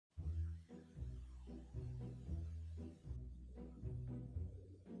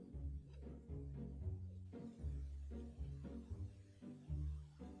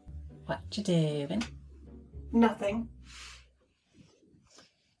What you doing? Nothing.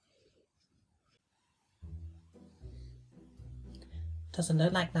 Doesn't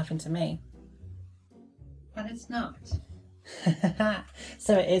look like nothing to me. But it's not.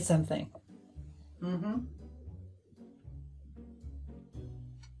 So it is something. Mm-hmm.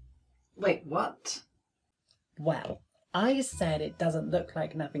 Wait, what? Well, I said it doesn't look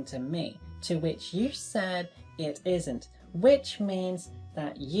like nothing to me, to which you said it isn't, which means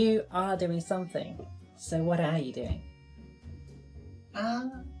that you are doing something. So what are you doing?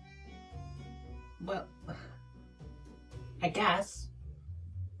 Well, I guess.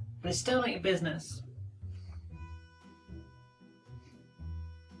 But it's still not your business.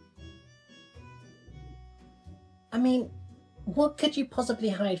 I mean, what could you possibly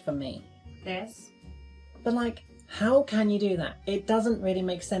hide from me? This? But like, how can you do that? It doesn't really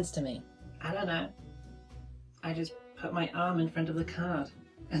make sense to me. I don't know. I just put my arm in front of the card,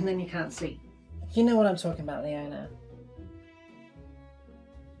 and then you can't see. You know what I'm talking about, Leona.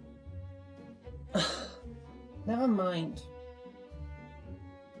 Never mind.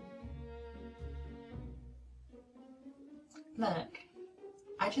 Look,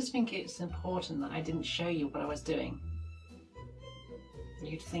 I just think it's important that I didn't show you what I was doing.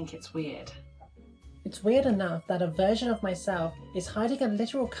 You'd think it's weird. It's weird enough that a version of myself is hiding a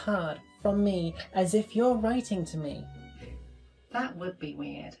literal card from me as if you're writing to me. That would be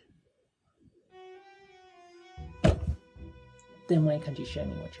weird. Then why can't you show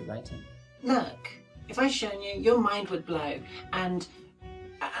me what you're writing? Look, if I'd shown you, your mind would blow, and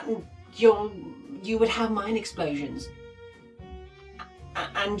you would have mind explosions.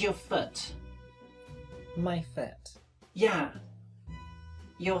 And your foot. My foot. Yeah.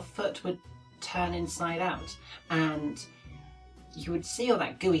 Your foot would turn inside out, and you would see all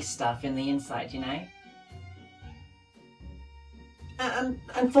that gooey stuff in the inside, you know?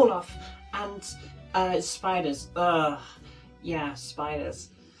 And fall off. And spiders. Ugh. Yeah, spiders.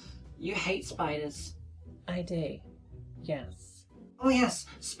 You hate spiders. I do. Yes. Oh yes,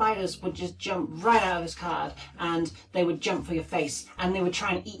 spiders would just jump right out of this card, and they would jump for your face, and they would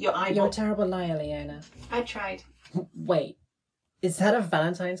try and eat your eyeball. You're a terrible liar, Leona. I tried. Wait, is that a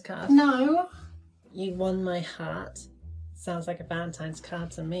Valentine's card? No. You won my heart. Sounds like a Valentine's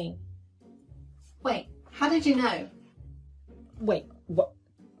card to me. Wait, how did you know? Wait, what?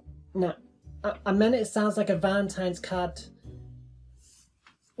 No, I meant it sounds like a Valentine's card.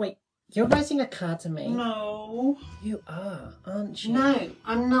 Wait, you're writing a card to me? No. You are, aren't you? No,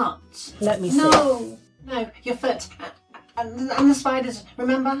 I'm not. Let me see. No, your foot. And the spiders,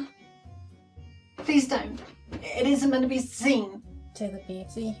 remember? Please don't. It isn't meant to be seen. To the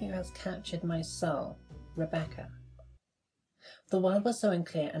beauty who has captured my soul, Rebecca. The world was so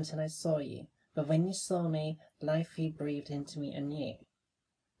unclear until I saw you, but when you saw me, life you breathed into me anew.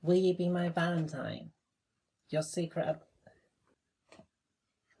 Will you be my Valentine? Your secret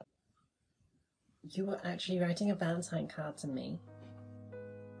You were actually writing a Valentine card to me?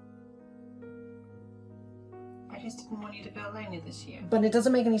 I just didn't want you to feel lonely this year. But it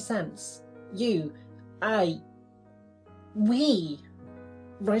doesn't make any sense. You, we,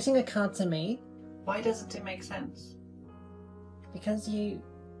 writing a card to me? Why doesn't it make sense? Because you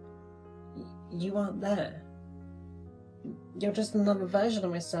aren't there. You're just another version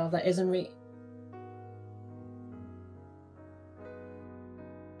of myself that isn't